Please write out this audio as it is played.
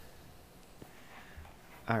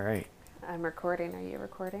All right. I'm recording. Are you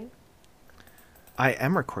recording? I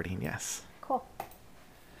am recording, yes. Cool.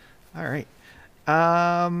 All right.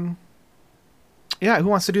 Yeah, who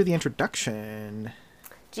wants to do the introduction?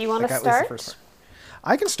 Do you want to That was the start? first part.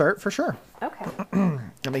 I can start for sure. Okay.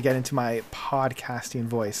 Let me get into my podcasting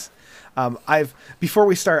voice. Before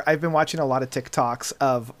we start, I've been watching a lot of TikToks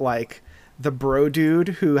of like the bro dude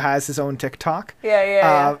who has his own TikTok.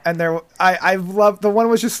 Yeah. And I love the one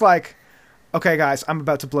was just like, okay, guys, I'm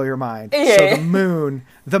about to blow your mind. Yeah. So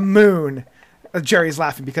the moon. Jerry's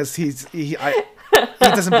laughing because he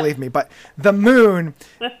doesn't believe me, but the moon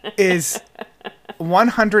is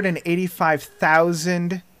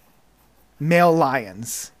 185,000 male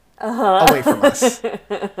lions away from us.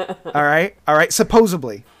 All right.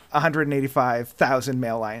 Supposedly 185,000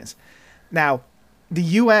 male lions. Now, the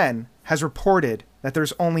UN has reported that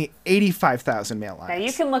there's only 85,000 male lions. Now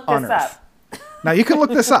you can look on this Earth. up. Now you can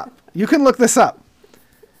look this up.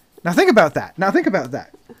 Now think about that.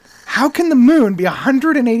 How can the moon be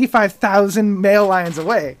 185,000 male lions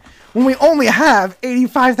away when we only have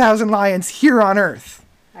 85,000 lions here on Earth?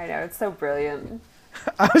 I know, it's so brilliant.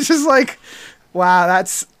 I was just like, wow,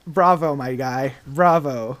 that's bravo, my guy.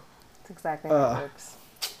 Bravo. That's exactly how it works.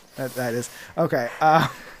 That is. Okay.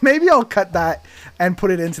 Maybe I'll cut that and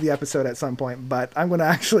put it into the episode at some point, but I'm going to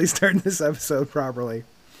actually start this episode properly.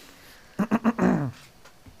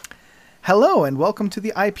 Hello and welcome to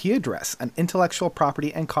the IP Address, an intellectual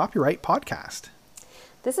property and copyright podcast.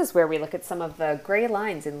 This is where we look at some of the gray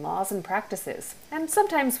lines in laws and practices, and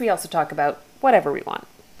sometimes we also talk about whatever we want.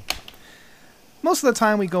 Most of the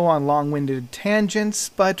time we go on long-winded tangents,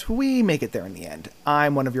 but we make it there in the end.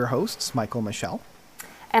 I'm one of your hosts, Michael Michelle.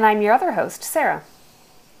 And I'm your other host, Sarah.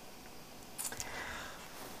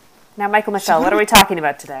 Now, Michael Michelle, what are we talking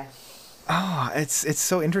about today? Oh, it's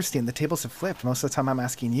so interesting. The tables have flipped. Most of the time I'm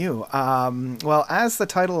asking you. Well, as the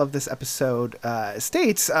title of this episode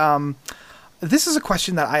states, this is a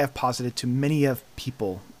question that I have posited to many of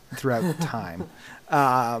people throughout time.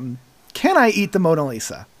 Can I eat the Mona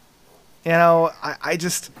Lisa? You know, I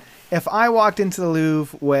just, if I walked into the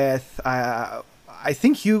Louvre with, I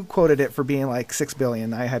think you quoted it for being like 6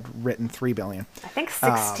 billion. I had written 3 billion. I think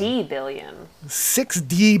 60 billion.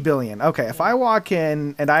 60 billion. Okay, if I walk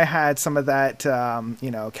in and I had some of that,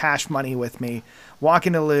 cash money with me, walk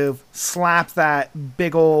into Louvre, slap that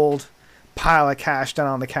big old pile of cash down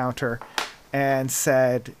on the counter, and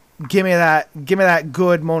said, "Give me that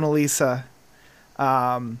good Mona Lisa,"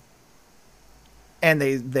 and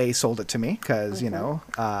they sold it to me because the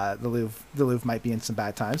Louvre might be in some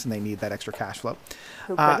bad times and they need that extra cash flow.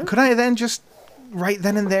 Could I then just right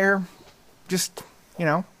then and there, just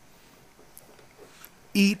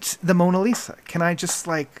eat the Mona Lisa? Can I just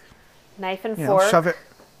like Knife and fork? Shove it?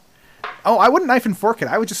 Oh, I wouldn't knife and fork it.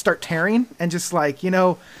 I would just start tearing and just like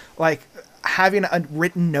having a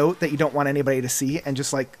written note that you don't want anybody to see and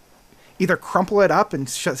just like either crumple it up and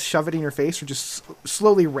shove it in your face or just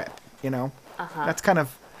slowly rip. That's kind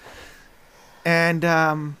of, and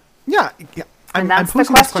yeah. And that's the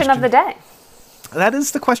question of the day. That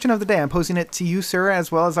is the question of the day. I'm posing it to you, Sarah,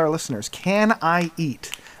 as well as our listeners. Can I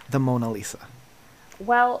eat the Mona Lisa?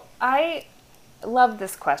 Well, I love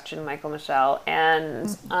this question, Michael Michelle,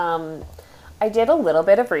 and I did a little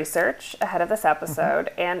bit of research ahead of this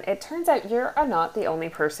episode, and it turns out you're not the only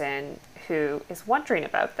person who is wondering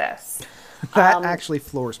about this. That actually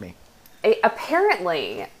floors me.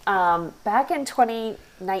 Apparently, back in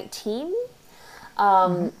 2019,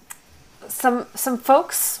 some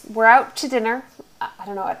folks were out to dinner, I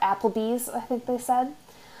don't know, at Applebee's, I think they said,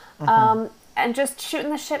 and just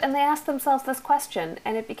shooting the shit, and they asked themselves this question,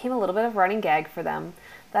 and it became a little bit of a running gag for them,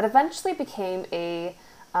 that eventually became a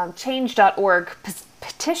change.org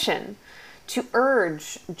petition to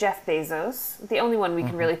urge Jeff Bezos, the only one we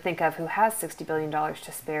can really think of who has $60 billion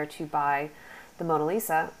to spare to buy the Mona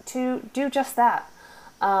Lisa, to do just that.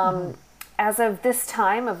 As of this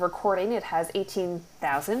time of recording, it has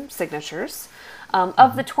 18,000 signatures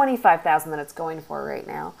of the 25,000 that it's going for right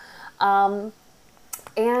now.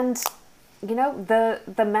 And,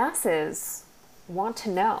 the masses want to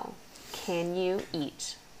know, can you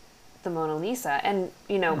eat the Mona Lisa? And,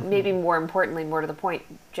 maybe more importantly, more to the point,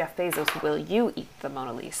 Jeff Bezos, will you eat the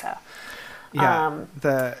Mona Lisa? Yeah,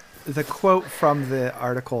 the quote from the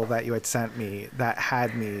article that you had sent me that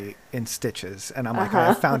had me in stitches, and I'm like,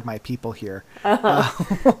 I found my people here,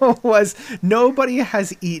 was nobody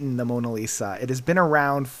has eaten the Mona Lisa. It has been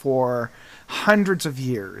around for hundreds of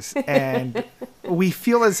years, and we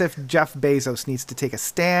feel as if Jeff Bezos needs to take a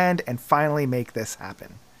stand and finally make this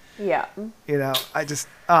happen. Yeah. I just,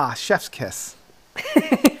 chef's kiss.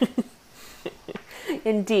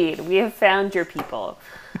 Indeed, we have found your people.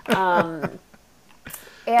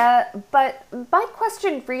 Yeah, but my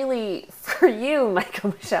question really for you,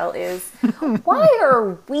 Michael Michelle, is why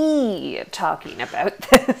are we talking about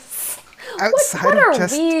this? What are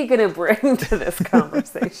we going to bring to this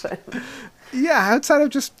conversation? Yeah, outside of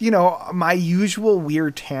just, my usual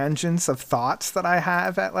weird tangents of thoughts that I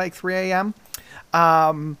have at like 3 a.m.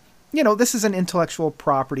 This is an intellectual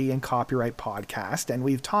property and copyright podcast, and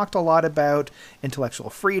we've talked a lot about intellectual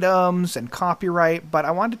freedoms and copyright, but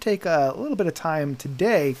I wanted to take a little bit of time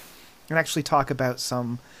today and actually talk about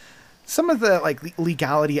some of the like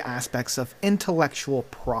legality aspects of intellectual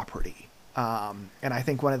property. And I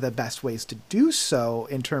think one of the best ways to do so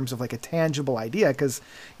in terms of like a tangible idea, because,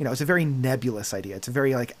 it's a very nebulous idea. It's a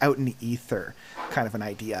very like out in the ether kind of an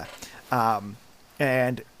idea.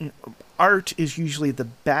 And art is usually the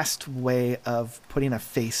best way of putting a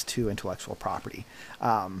face to intellectual property.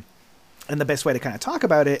 And the best way to kind of talk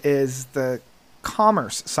about it is the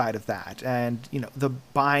commerce side of that. And, the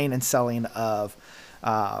buying and selling of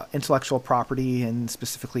intellectual property and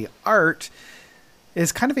specifically art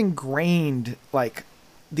is kind of ingrained, like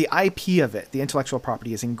the IP of it, the intellectual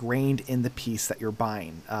property is ingrained in the piece that you're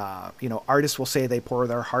buying. Artists will say they pour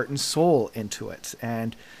their heart and soul into it.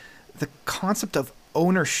 And the concept of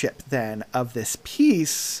ownership then of this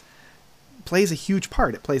piece plays a huge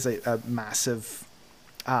part. It plays a massive,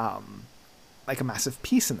 like a massive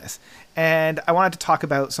piece in this. And I wanted to talk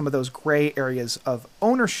about some of those gray areas of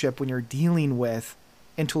ownership when you're dealing with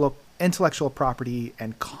intellectual property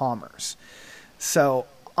and commerce. So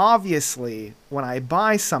obviously, when I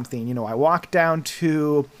buy something, I walk down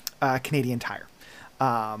to Canadian Tire.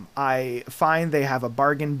 I find they have a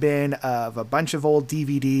bargain bin of a bunch of old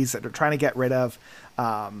DVDs that they're trying to get rid of.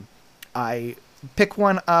 I pick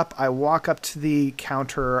one up. I walk up to the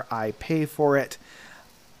counter. I pay for it.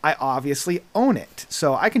 I obviously own it.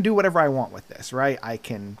 So I can do whatever I want with this, right? I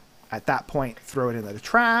can, at that point, throw it in the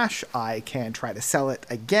trash. I can try to sell it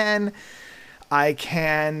again. I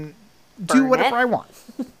can do whatever I want.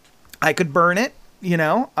 I could burn it,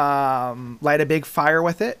 light a big fire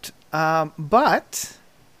with it. But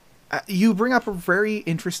you bring up a very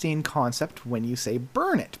interesting concept when you say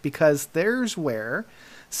burn it, because there's where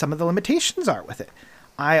some of the limitations are with it.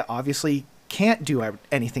 I obviously can't do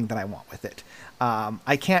anything that I want with it.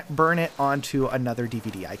 I can't burn it onto another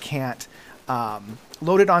DVD. I can't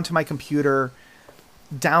load it onto my computer,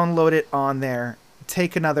 download it on there,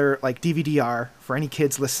 take another like DVD-R. For any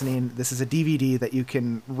kids listening, this is a DVD that you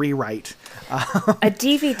can rewrite. A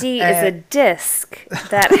DVD is a disc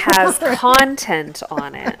that has content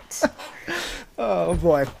on it. Oh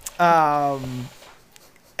boy.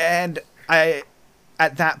 And I,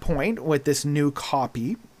 at that point, with this new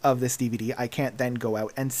copy of this DVD, I can't then go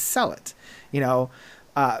out and sell it.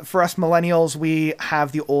 For us millennials, we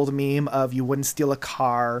have the old meme of you wouldn't steal a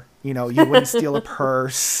car, you wouldn't steal a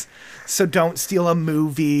purse. So don't steal a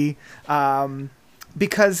movie,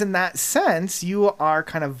 because in that sense, you are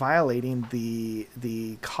kind of violating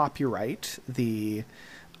the copyright, the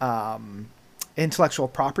intellectual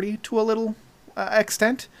property to a little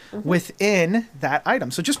extent within that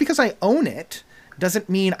item. So just because I own it doesn't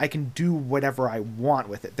mean I can do whatever I want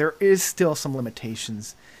with it. There is still some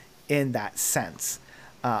limitations in that sense.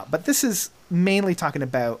 But this is mainly talking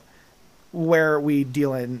about where we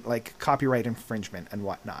deal in like copyright infringement and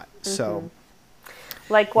whatnot. So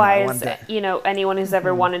likewise, anyone who's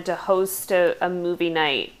ever wanted to host a movie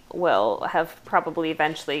night will have probably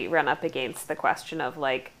eventually run up against the question of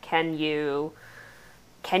like, can you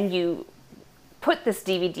put this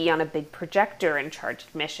DVD on a big projector and charge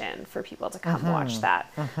admission for people to come watch that?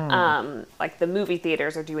 Like the movie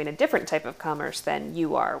theaters are doing a different type of commerce than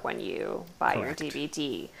you are when you buy your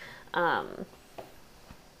DVD.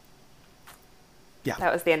 Yeah,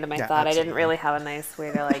 that was the end of my thought. Absolutely. I didn't really have a nice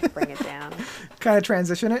way to like bring it down. Kind of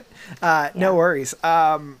transition it. No worries.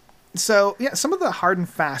 So yeah, some of the hard and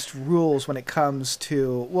fast rules when it comes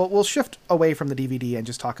to, we'll shift away from the DVD and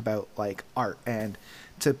just talk about like art, and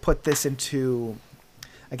to put this into,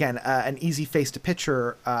 again, an easy face to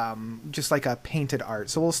picture, just like a painted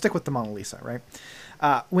art. So we'll stick with the Mona Lisa, right?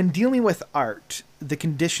 When dealing with art, the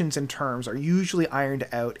conditions and terms are usually ironed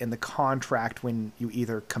out in the contract when you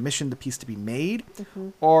either commission the piece to be made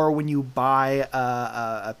or when you buy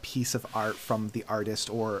a piece of art from the artist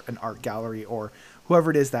or an art gallery or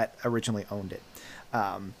whoever it is that originally owned it.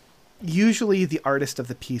 Usually the artist of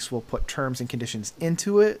the piece will put terms and conditions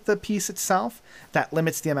into it, the piece itself, that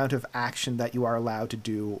limits the amount of action that you are allowed to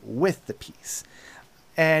do with the piece.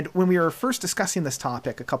 And when we were first discussing this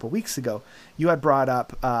topic a couple weeks ago, you had brought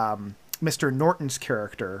up Mr. Norton's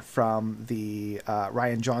character from the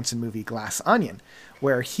Ryan Johnson movie Glass Onion,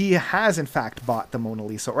 where he has in fact bought the Mona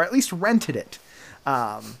Lisa, or at least rented it.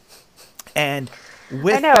 And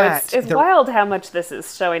with I know, that, it's wild how much this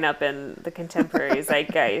is showing up in the contemporary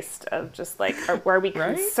zeitgeist of just like, are we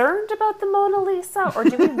concerned about the Mona Lisa, or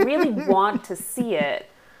do we really want to see it,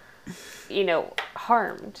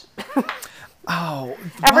 harmed? Oh,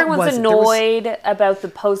 everyone's annoyed about the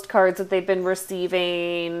postcards that they've been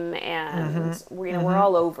receiving, and we're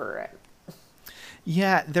all over it.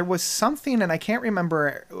 Yeah, there was something, and I can't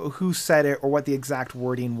remember who said it or what the exact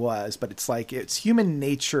wording was, but it's like it's human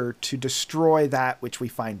nature to destroy that which we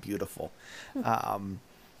find beautiful. I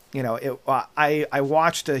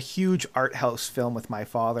watched a huge art house film with my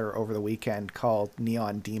father over the weekend called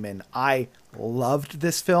Neon Demon. I loved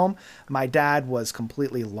this film. My dad was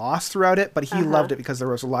completely lost throughout it, but he loved it because there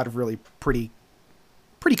was a lot of really pretty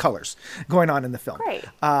colors going on in the film. Great.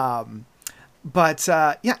 But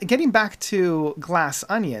getting back to Glass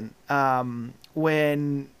Onion,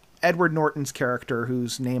 when Edward Norton's character,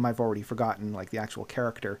 whose name I've already forgotten, like the actual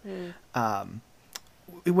character,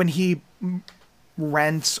 when he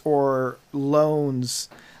rents or loans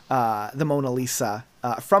the Mona Lisa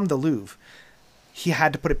from the Louvre, he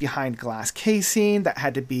had to put it behind glass casing that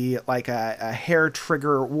had to be like a hair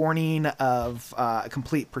trigger warning of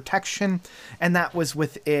complete protection, and that was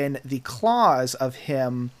within the clause of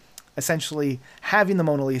him essentially having the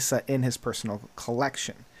Mona Lisa in his personal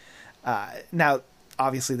collection. Now,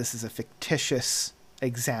 obviously, this is a fictitious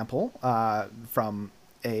example from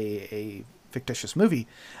a fictitious movie,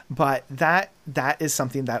 but that is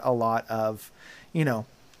something that a lot of,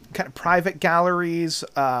 kind of private galleries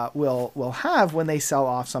will have when they sell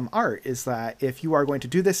off some art, is that if you are going to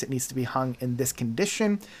do this, it needs to be hung in this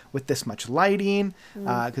condition with this much lighting,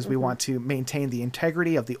 because we want to maintain the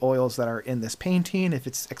integrity of the oils that are in this painting. If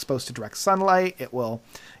it's exposed to direct sunlight, it will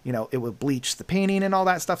bleach the painting and all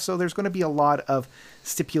that stuff. So there's going to be a lot of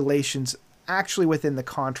stipulations actually within the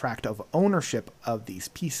contract of ownership of these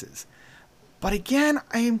pieces. But again,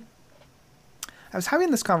 I was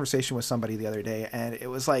having this conversation with somebody the other day, and it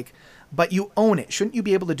was like, but you own it. Shouldn't you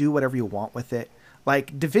be able to do whatever you want with it?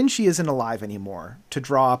 Like, Da Vinci isn't alive anymore to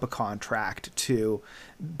draw up a contract to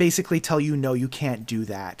basically tell you, no, you can't do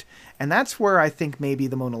that. And that's where I think maybe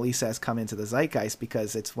the Mona Lisa has come into the zeitgeist,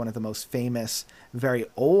 because it's one of the most famous, very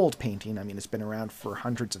old painting. I mean, it's been around for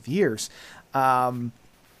hundreds of years. The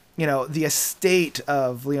estate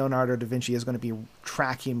of Leonardo da Vinci is going to be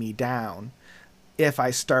tracking me down if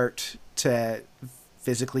I start to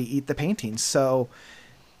physically eat the painting. So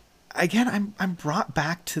again, I'm brought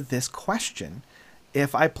back to this question.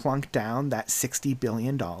 If I plunk down that $60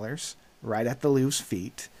 billion right at the Louvre's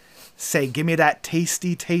feet, say, give me that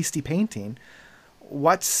tasty, tasty painting,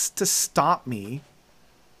 what's to stop me?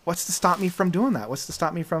 What's to stop me from doing that? What's to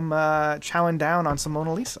stop me from chowing down on some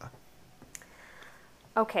Mona Lisa?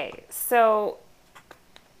 Okay, so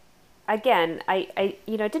again, I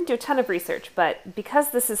didn't do a ton of research, but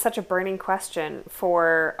because this is such a burning question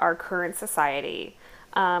for our current society,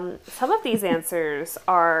 some of these answers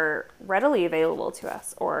are readily available to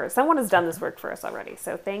us, or someone has done this work for us already.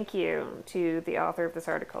 So thank you to the author of this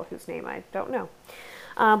article, whose name I don't know.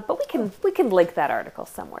 But we can link that article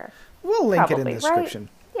somewhere. We'll link it in the description.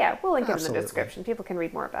 Right? Yeah, we'll link it in the description. People can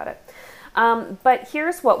read more about it. But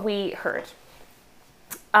here's what we heard.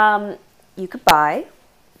 You could buy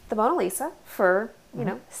the Mona Lisa for,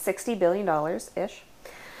 $60 billion-ish.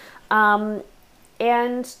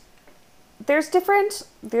 And there's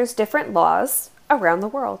different laws around the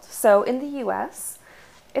world. So in the US,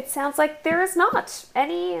 it sounds like there is not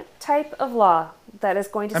any type of law that is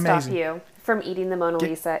going to stop you from eating the Mona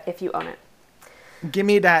Lisa if you own it. Give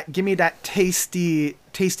me that tasty,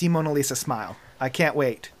 tasty Mona Lisa smile. I can't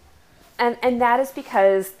wait. And that is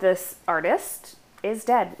because this artist is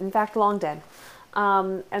dead. In fact, long dead.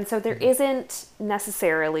 And so there isn't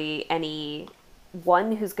necessarily any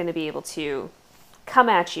one who's going to be able to come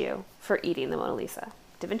at you for eating the Mona Lisa.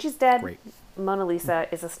 Da Vinci's dead. Great. Mona Lisa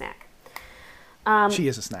is a snack. She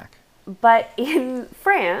is a snack. But in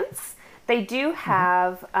France, they do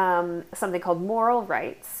have something called moral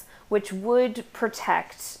rights, which would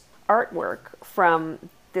protect artwork from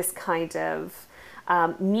this kind of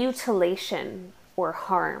mutilation or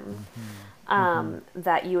harm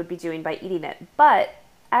that you would be doing by eating it. But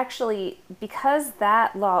actually, because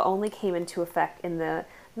that law only came into effect in the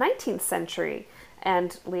 19th century,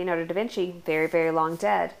 and Leonardo da Vinci, very, very long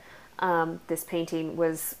dead, this painting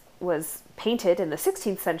was painted in the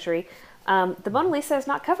 16th century, the Mona Lisa is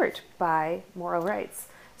not covered by moral rights.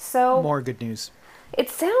 So more good news. It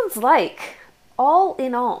sounds like, all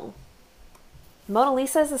in all, Mona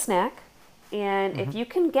Lisa is a snack, And if you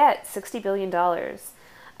can get $60 billion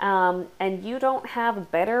and you don't have a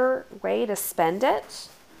better way to spend it,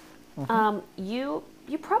 you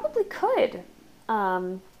probably could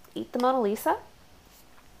eat the Mona Lisa.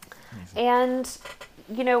 And,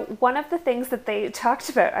 you know, one of the things that they talked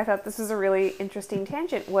about, I thought this was a really interesting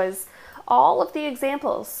tangent, was all of the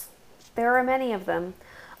examples, there are many of them,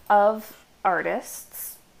 of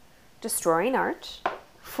artists destroying art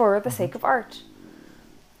for the sake of art.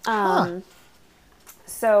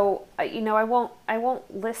 So, you know, I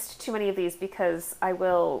won't list too many of these because I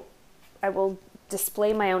will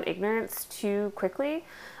display my own ignorance too quickly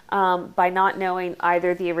by not knowing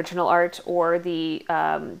either the original art or the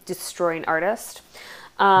destroying artist.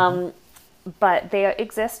 But they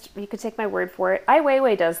exist. You could take my word for it. Ai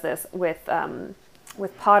Weiwei does this with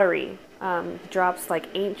pottery. He drops like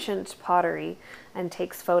ancient pottery and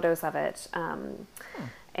takes photos of it.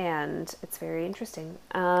 And it's very interesting.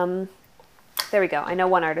 There we go. I know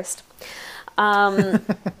one artist. But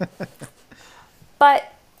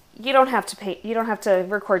you don't have to paint. You don't have to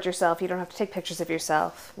record yourself. You don't have to take pictures of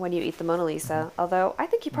yourself when you eat the Mona Lisa. Although I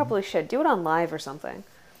think you probably should do it on live or something.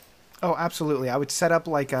 Oh, absolutely. I would set up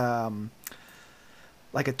like a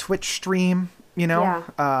Twitch stream, you know,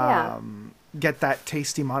 get that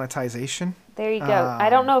tasty monetization. There you go. I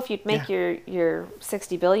don't know if you'd make your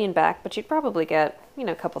 60 billion back, but you'd probably get, you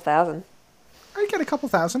know, a couple thousand. I'd get a couple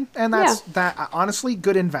thousand, and that's honestly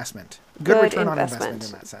good investment. Good return on investment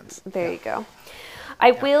in that sense. There you go.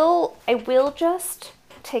 I will just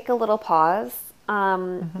take a little pause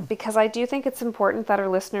because I do think it's important that our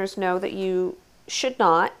listeners know that you should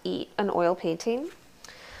not eat an oil painting.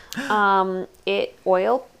 Oil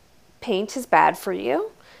paint is bad for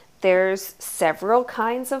you. There's several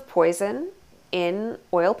kinds of poison in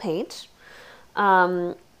oil paint.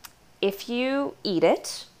 If you eat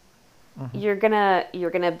it, you're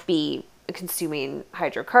gonna be consuming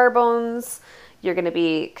hydrocarbons. You're gonna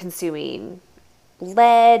be consuming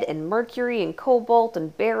lead and mercury and cobalt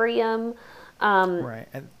and barium. Right,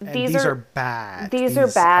 and these are bad. These are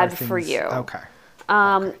bad for you. Okay.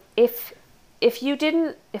 If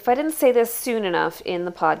I didn't say this soon enough in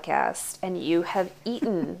the podcast, and you have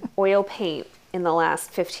eaten oil paint in the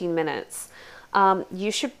last 15 minutes,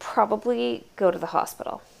 you should probably go to the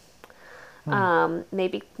hospital.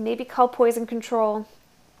 Maybe call poison control.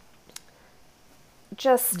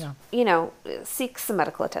 Just, you know, seek some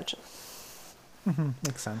medical attention.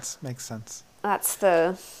 Makes sense. That's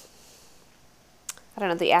the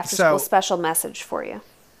after school special message for you.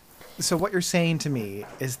 So what you're saying to me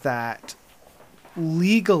is that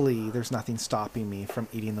legally there's nothing stopping me from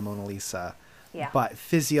eating the Mona Lisa. Yeah. But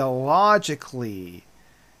physiologically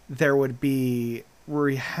there would be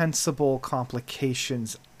reprehensible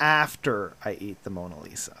complications after I eat the Mona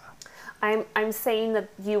Lisa. I'm saying that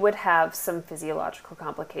you would have some physiological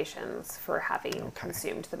complications for having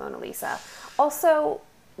consumed the Mona Lisa. Also,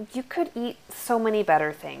 you could eat so many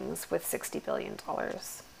better things with $60 billion.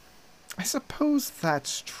 I suppose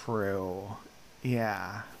that's true.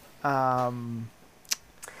 Yeah. I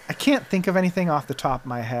can't think of anything off the top of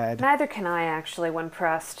my head. Neither can I, actually, when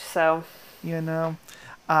pressed, so... You know?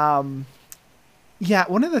 Yeah,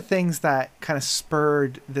 one of the things that kind of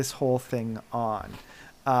spurred this whole thing on,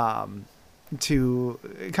 to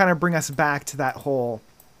kind of bring us back to that whole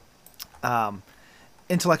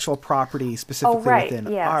intellectual property, specifically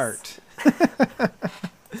within art.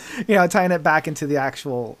 You know, tying it back into the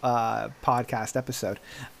actual podcast episode.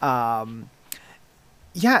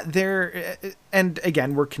 Yeah, and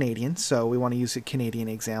again, we're Canadian, so we want to use a Canadian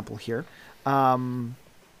example here.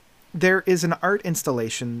 There is an art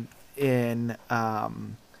installation in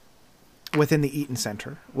within the Eaton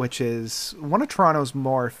Centre, which is one of Toronto's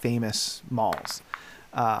more famous malls.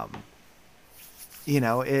 You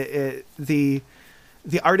know, the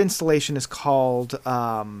art installation is called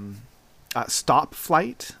Stop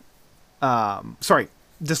Flight. Sorry,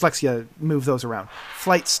 dyslexia, move those around.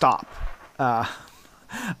 Flight Stop.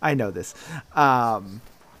 I know this. And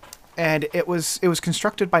it was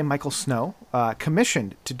constructed by Michael Snow,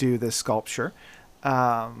 commissioned to do this sculpture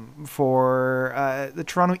for the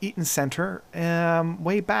Toronto Eaton Centre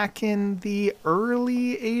way back in the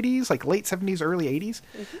early 80s, like late 70s, early 80s.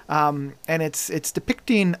 And it's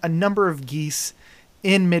depicting a number of geese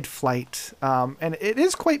in mid-flight, and it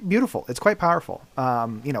is quite beautiful. It's quite powerful.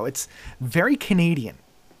 You know, it's very Canadian,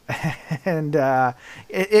 and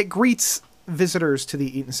it greets visitors to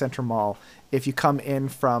the Eaton Centre Mall if you come in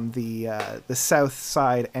from the south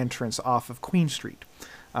side entrance off of Queen Street,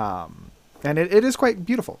 and it is quite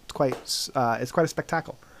beautiful. It's quite a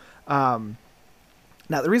spectacle. Now,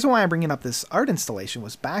 the reason why I'm bringing up this art installation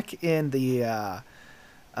was back in the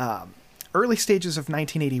early stages of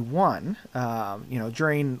 1981,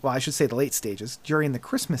 I should say the late stages, during the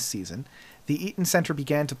Christmas season, the Eaton Center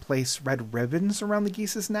began to place red ribbons around the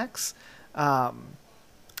geese's necks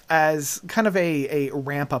as kind of a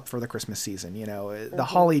ramp up for the Christmas season, the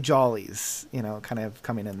holly jollies, kind of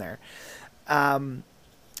coming in there.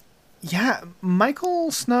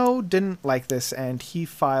 Michael Snow didn't like this, and he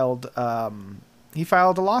filed a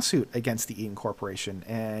lawsuit against the Eaton Corporation,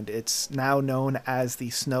 and it's now known as the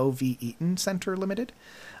Snow v. Eaton Center Limited.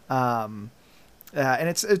 And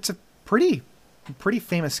it's a pretty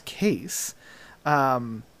famous case,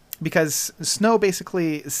 because Snow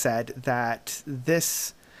basically said that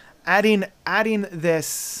this adding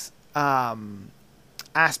this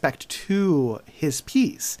aspect to his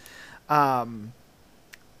piece,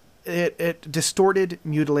 it distorted,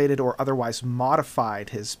 mutilated, or otherwise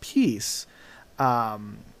modified his piece,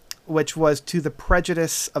 which was to the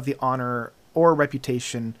prejudice of the honor or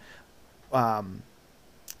reputation. I'm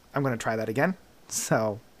going to try that again.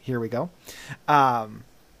 So here we go.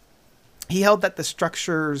 He held that the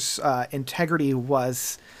structure's integrity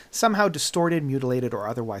was somehow distorted, mutilated, or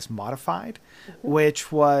otherwise modified,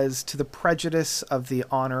 which was to the prejudice of the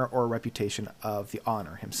honor or reputation of the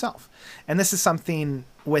honor himself. And this is something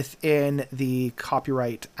within the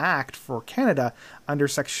Copyright Act for Canada under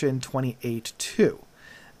Section 28(2).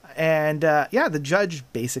 And the judge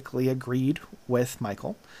basically agreed with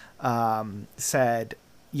Michael, said,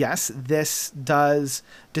 yes, this does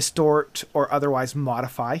distort or otherwise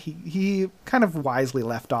modify. He kind of wisely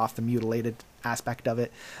left off the mutilated aspect of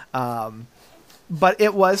it. But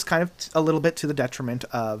it was kind of a little bit to the detriment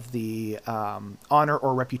of the honor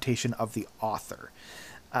or reputation of the author.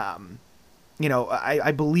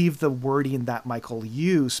 I believe the wording that Michael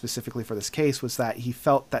used specifically for this case was that he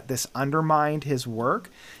felt that this undermined his work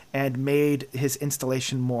and made his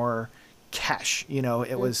installation more cash.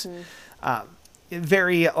 It was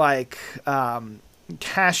very like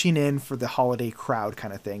cashing in for the holiday crowd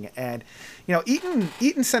kind of thing. And,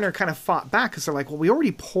 Eaton Center kind of fought back because they're like, well, we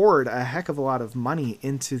already poured a heck of a lot of money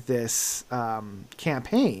into this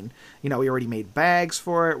campaign. We already made bags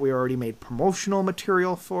for it. We already made promotional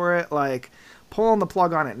material for it. Like, pulling the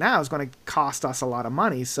plug on it now is going to cost us a lot of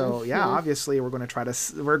money. So obviously we're going to try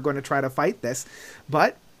to fight this.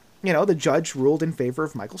 But, the judge ruled in favor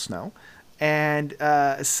of Michael Snow. And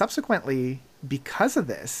subsequently, because of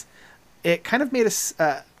this, it kind of made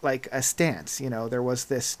a stance. There was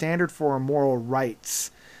this standard for moral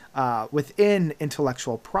rights within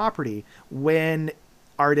intellectual property when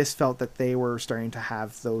artists felt that they were starting to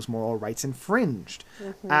have those moral rights infringed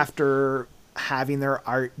after having their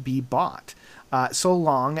art be bought, so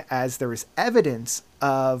long as there is evidence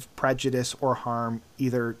of prejudice or harm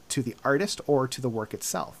either to the artist or to the work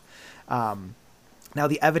itself. Now,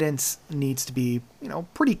 the evidence needs to be,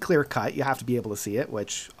 pretty clear cut. You have to be able to see it,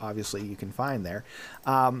 which obviously you can find there.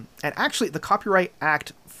 And actually, the Copyright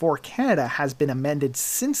Act for Canada has been amended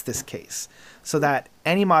since this case so that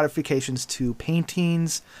any modifications to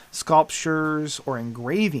paintings, sculptures, or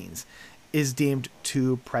engravings is deemed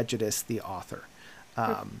to prejudice the author.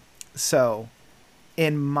 So,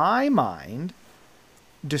 in my mind,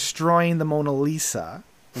 destroying the Mona Lisa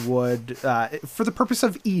would, for the purpose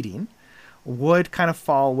of eating, would kind of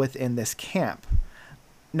fall within this camp.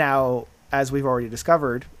 Now, as we've already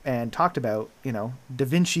discovered and talked about, Da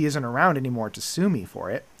Vinci isn't around anymore to sue me for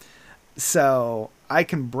it. So I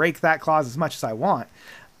can break that clause as much as I want.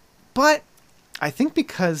 But I think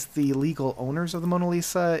because the legal owners of the Mona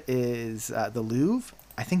Lisa is the Louvre,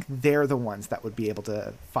 I think they're the ones that would be able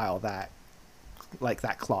to file that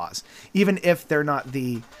clause. Even if they're not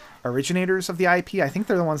the originators of the IP, I think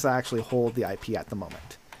they're the ones that actually hold the IP at the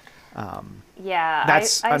moment.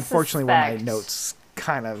 That's unfortunately where my notes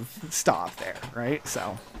kind of stop there, right?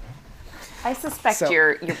 So I suspect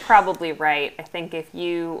you're probably right. I think if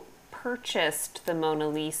you purchased the Mona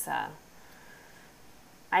Lisa,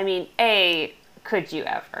 I mean, could you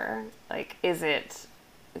ever? Like, is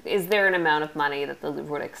there an amount of money that the Louvre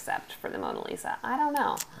would accept for the Mona Lisa? I don't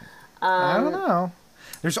know. I don't know.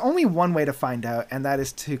 There's only one way to find out, and that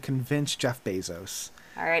is to convince Jeff Bezos.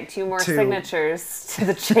 All right, 2 more signatures to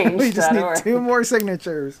the change.org. We just need 2 more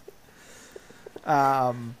signatures.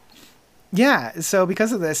 So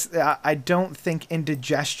because of this, I don't think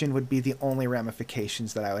indigestion would be the only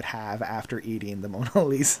ramifications that I would have after eating the Mona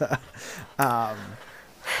Lisa. And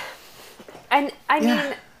I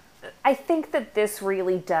mean, I think that this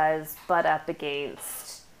really does butt up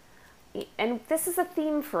against, and this is a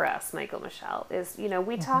theme for us, Michael Michel, is,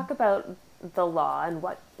 we talk about the law and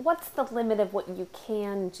what's the limit of what you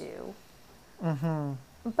can do.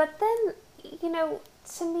 But then,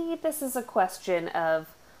 to me, this is a question of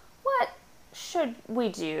should we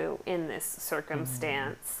do in this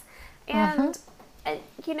circumstance? And,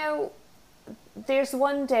 you know, there's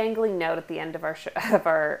one dangling note at the end of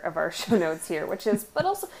our show notes here, which is, but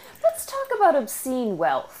also, let's talk about obscene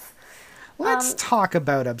wealth. Let's talk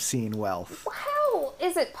about obscene wealth. How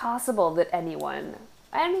is it possible that any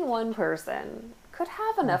one person could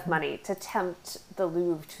have enough money to tempt the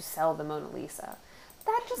Louvre to sell the Mona Lisa?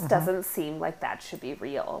 That just doesn't seem like that should be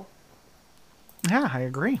real. Yeah, I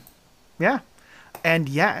agree. Yeah. And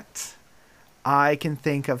yet, I can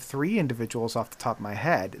think of 3 individuals off the top of my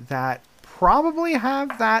head that probably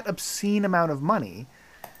have that obscene amount of money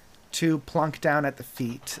to plunk down at the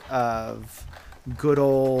feet of good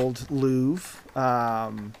old Louvre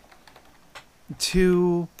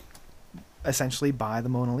to essentially buy the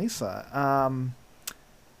Mona Lisa.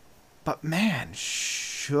 But man,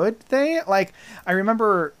 should they? Like, I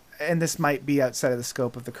remember, and this might be outside of the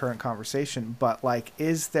scope of the current conversation, but like,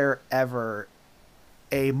 is there ever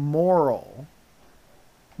a moral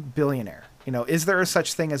billionaire? You know, is there a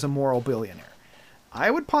such thing as a moral billionaire? I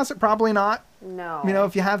would posit probably not. No. You know,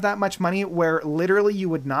 if you have that much money where literally you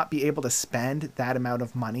would not be able to spend that amount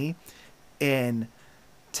of money in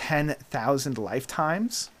 10,000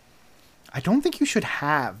 lifetimes, I don't think you should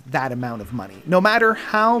have that amount of money. No matter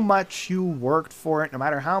how much you worked for it, no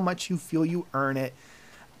matter how much you feel you earn it,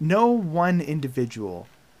 no one individual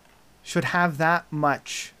should have that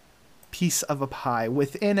much piece of a pie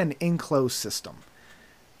within an enclosed system.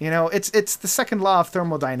 You know, it's the second law of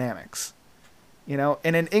thermodynamics. You know,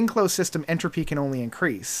 in an enclosed system, entropy can only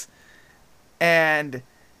increase. And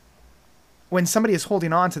when somebody is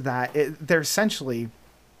holding on to that, they're essentially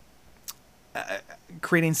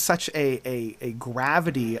creating such a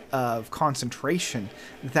gravity of concentration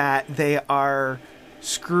that they are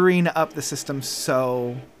screwing up the system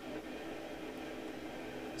so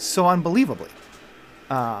unbelievably.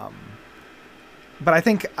 But I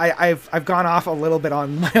think I've gone off a little bit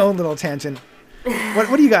on my own little tangent.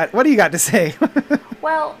 What do you got? What do you got to say?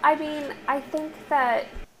 Well, I mean, I think that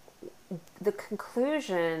the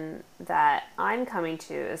conclusion that I'm coming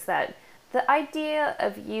to is that the idea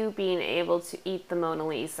of you being able to eat the Mona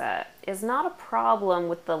Lisa is not a problem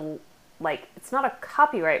with it's not a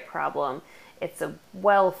copyright problem. It's a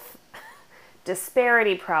wealth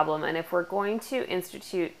disparity problem. And if we're going to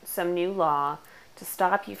institute some new law to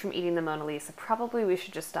stop you from eating the Mona Lisa, probably we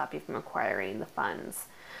should just stop you from acquiring the funds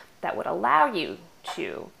that would allow you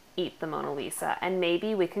to eat the Mona Lisa. And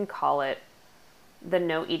maybe we can call it the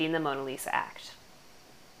No Eating the Mona Lisa Act.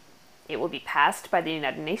 It will be passed by the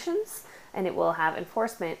United Nations, and it will have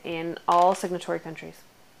enforcement in all signatory countries.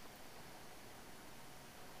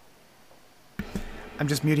 I'm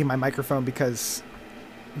just muting my microphone because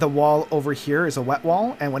the wall over here is a wet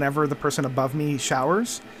wall, and whenever the person above me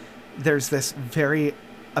showers, there's this very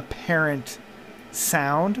apparent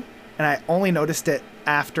sound, and I only noticed it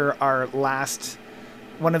after our last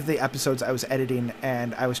one of the episodes I was editing,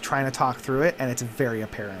 and I was trying to talk through it, and it's very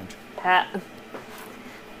apparent.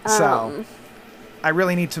 So I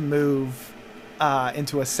really need to move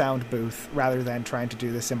into a sound booth rather than trying to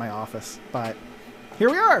do this in my office. But here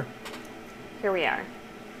we are. Here we are.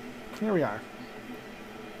 Here we are.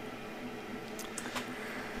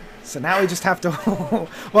 So now we just have to...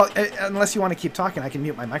 Well, unless you want to keep talking, I can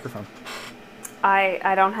mute my microphone.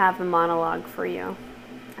 I don't have a monologue for you,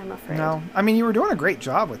 I'm afraid. No. I mean, you were doing a great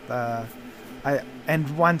job with...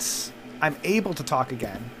 and once I'm able to talk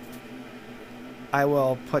again, I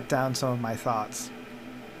will put down some of my thoughts.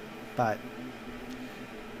 But...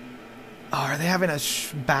 Oh, are they having a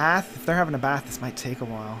bath? If they're having a bath, this might take a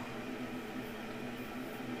while.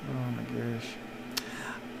 Oh my gosh.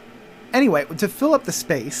 Anyway, to fill up the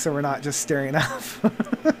space so we're not just staring up,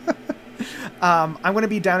 I'm going to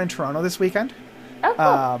be down in Toronto this weekend. Oh,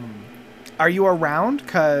 cool. Are you around?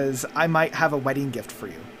 Because I might have a wedding gift for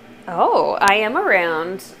you. Oh, I am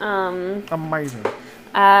around. Amazing.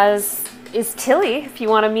 As is Tilly, if you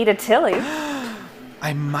want to meet a Tilly.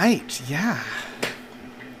 I might, yeah.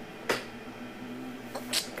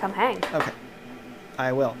 Come hang. Okay.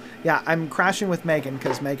 I will. Yeah, I'm crashing with Megan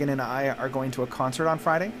because Megan and I are going to a concert on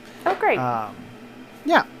Friday. Oh, great.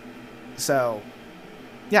 Yeah. So,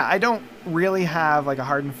 yeah, I don't really have like a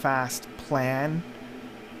hard and fast plan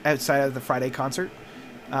outside of the Friday concert.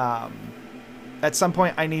 At some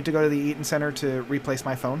point, I need to go to the Eaton Center to replace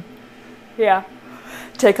my phone. Yeah.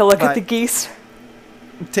 Take a look at the geese.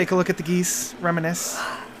 Take a look at the geese, reminisce.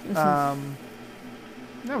 That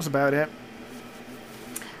was about it.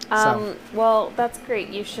 Well, that's great.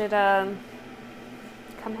 You should come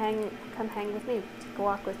hang with me. Take a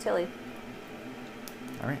walk with Tilly.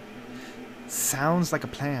 All right. Sounds like a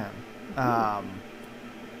plan. Yeah.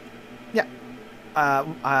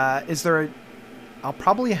 Is there a... I'll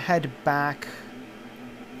probably head back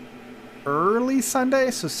early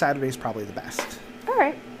Sunday, so Saturday's probably the best. All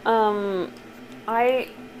right.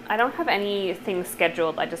 I don't have anything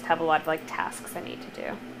scheduled. I just have a lot of like tasks I need to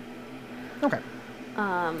do. Okay.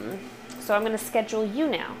 So I'm going to schedule you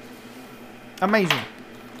now. Amazing.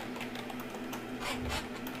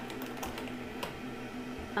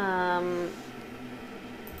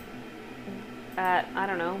 I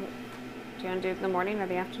don't know. Do you want to do it in the morning or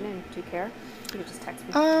the afternoon? Do you care? You can just text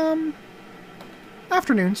me.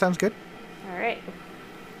 Afternoon sounds good. All right.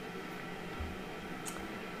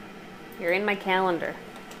 You're in my calendar.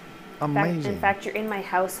 Amazing. In fact, you're in my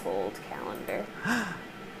household calendar.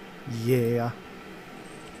 Yeah.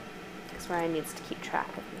 Because Ryan needs to keep track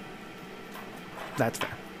of me. That's fair.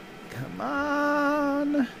 Come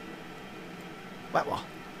on. Well.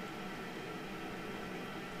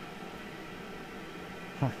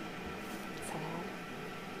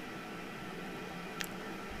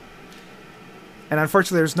 And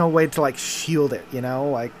unfortunately, there's no way to like shield it, you know,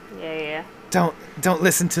 like. Yeah. Don't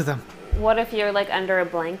listen to them. What if you're like under a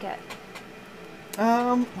blanket?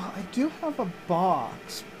 Well, I do have a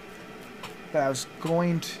box that I was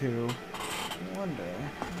going to. Wonder.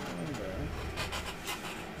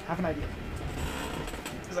 Have an idea.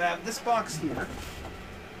 Because I have this box here.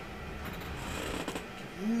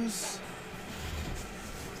 Use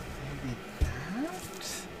maybe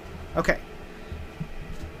that. Okay.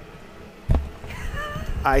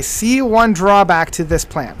 I see one drawback to this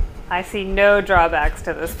plan. I see no drawbacks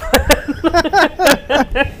to this plan.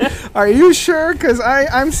 Are you sure? Because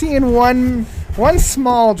I'm seeing one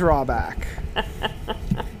small drawback.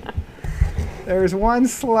 There's one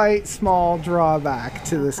slight small drawback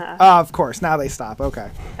to this. Oh, of course. Now they stop.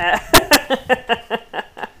 Okay.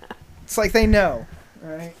 It's like they know,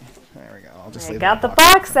 right? There we go. I'll just leave. Got the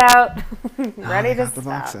box out. Ready to got the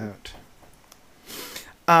box out.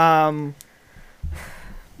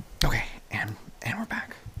 Okay, and we're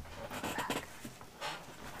back.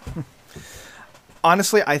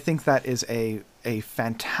 Honestly, I think that is a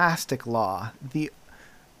fantastic law.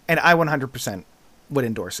 And I 100% would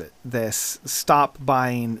endorse it. This stop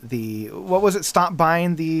buying the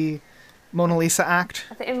Mona Lisa Act.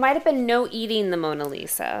 It might have been no eating the Mona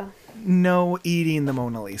Lisa. No eating the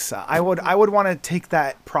Mona Lisa. I would want to take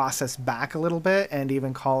that process back a little bit and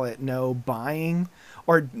even call it no buying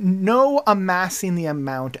or no amassing the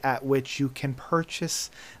amount at which you can purchase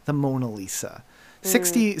the Mona Lisa.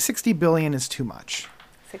 60 billion is too much.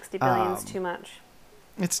 60 billion is too much.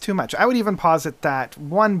 It's too much. I would even posit that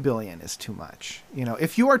 1 billion is too much. You know,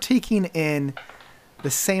 if you are taking in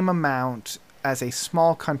the same amount as a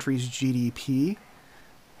small country's GDP,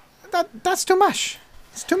 that's too much.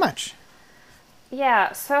 It's too much.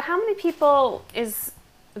 Yeah, so how many people is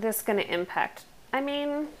this going to impact? I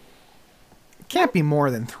mean... It can't be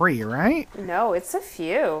more than 3, right? No, it's a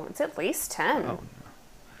few. It's at least 10. Oh.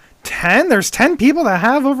 10? There's 10 people that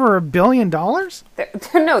have over $1 billion?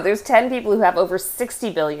 No, there's 10 people who have over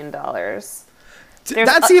 $60 billion. That's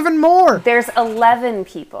even more. There's 11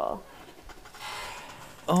 people.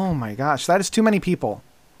 Oh my gosh, that is too many people.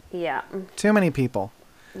 Yeah. Too many people.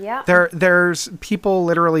 Yeah. There's people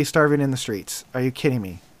literally starving in the streets. Are you kidding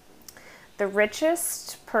me? The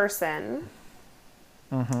richest person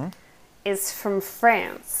is from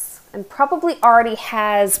France. And probably already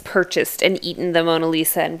has purchased and eaten the Mona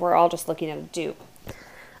Lisa, and we're all just looking at a dupe.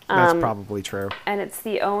 That's probably true. And it's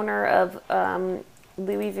the owner of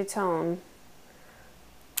Louis Vuitton.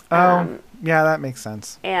 Yeah, that makes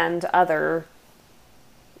sense. And other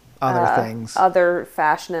things, other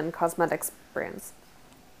fashion and cosmetics brands.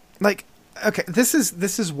 Like, okay, this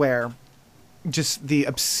is where just the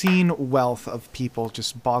obscene wealth of people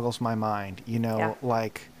just boggles my mind. You know, Yeah.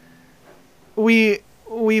 like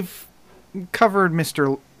we've covered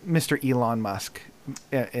Mr. Elon Musk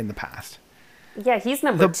in the past. Yeah, he's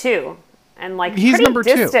number 2. And like he's pretty number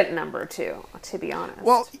 2. Distant number 2, to be honest.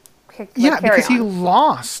 Well, yeah, because he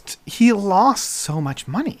lost so much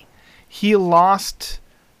money. He lost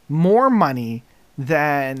more money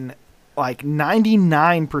than like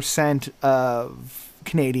 99% of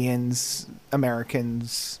Canadians,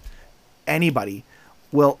 Americans, anybody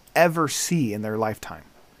will ever see in their lifetime.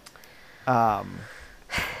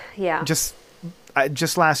 Yeah. Just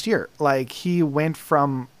last year, like he went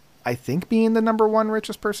from, I think, being the number 1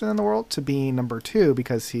 richest person in the world to being number 2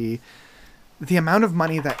 because the amount of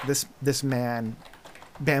money that this man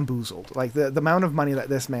bamboozled, like the amount of money that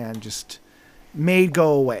this man just made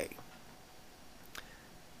go away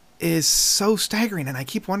is so staggering. And I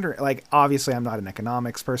keep wondering, like, obviously I'm not an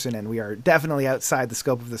economics person and we are definitely outside the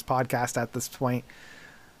scope of this podcast at this point,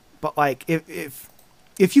 But like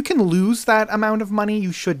if you can lose that amount of money,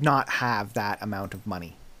 you should not have that amount of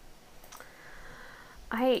money.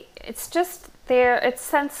 It's just it's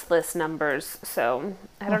senseless numbers, so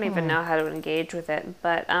I don't even know how to engage with it.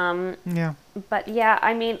 But Yeah. but yeah,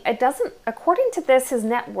 I mean, it doesn't. According to this, his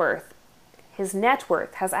net worth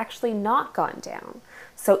has actually not gone down.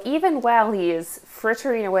 So even while he is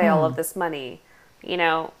frittering away all of this money, you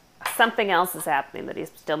know, something else is happening that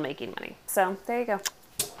he's still making money. So there you go.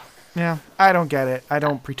 Yeah, I don't get it. I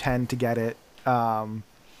don't pretend to get it. So,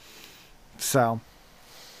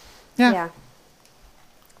 yeah. Yeah.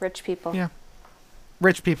 Rich people. Yeah.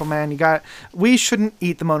 Rich people, man. We shouldn't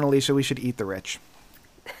eat the Mona Lisa. We should eat the rich.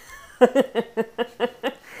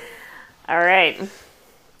 All right.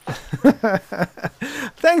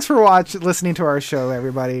 Thanks for listening to our show,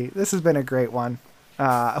 everybody. This has been a great one.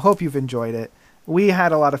 I hope you've enjoyed it. We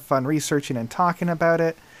had a lot of fun researching and talking about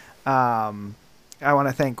it. I want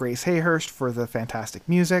to thank Grace Hayhurst for the fantastic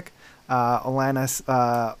music,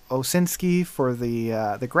 Alana Osinski for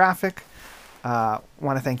the graphic.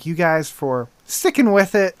 Want to thank you guys for sticking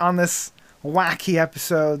with it on this wacky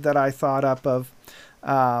episode that I thought up of.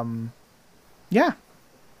 Yeah.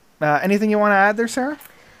 Anything you want to add there, Sarah?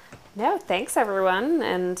 No, thanks everyone,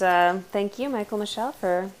 and thank you, Michael Michelle,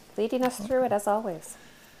 for leading us through it as always.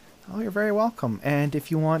 Oh, you're very welcome. And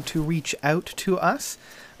if you want to reach out to us,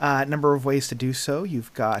 a number of ways to do so.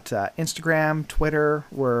 You've got Instagram, Twitter.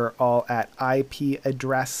 We're all at IP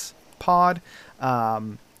Address Pod.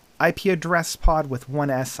 IP Address Pod with one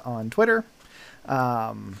S on Twitter.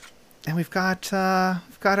 And we've got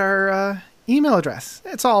our email address.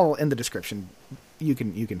 It's all in the description. You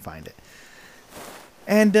can find it.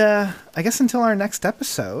 And I guess until our next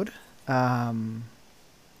episode,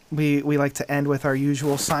 we like to end with our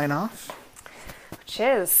usual sign off, which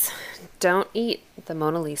is, don't eat the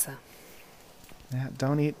Mona Lisa. Yeah,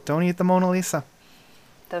 don't eat the Mona Lisa.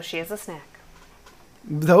 Though she is a snack.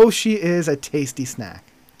 Though she is a tasty snack.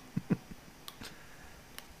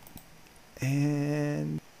 And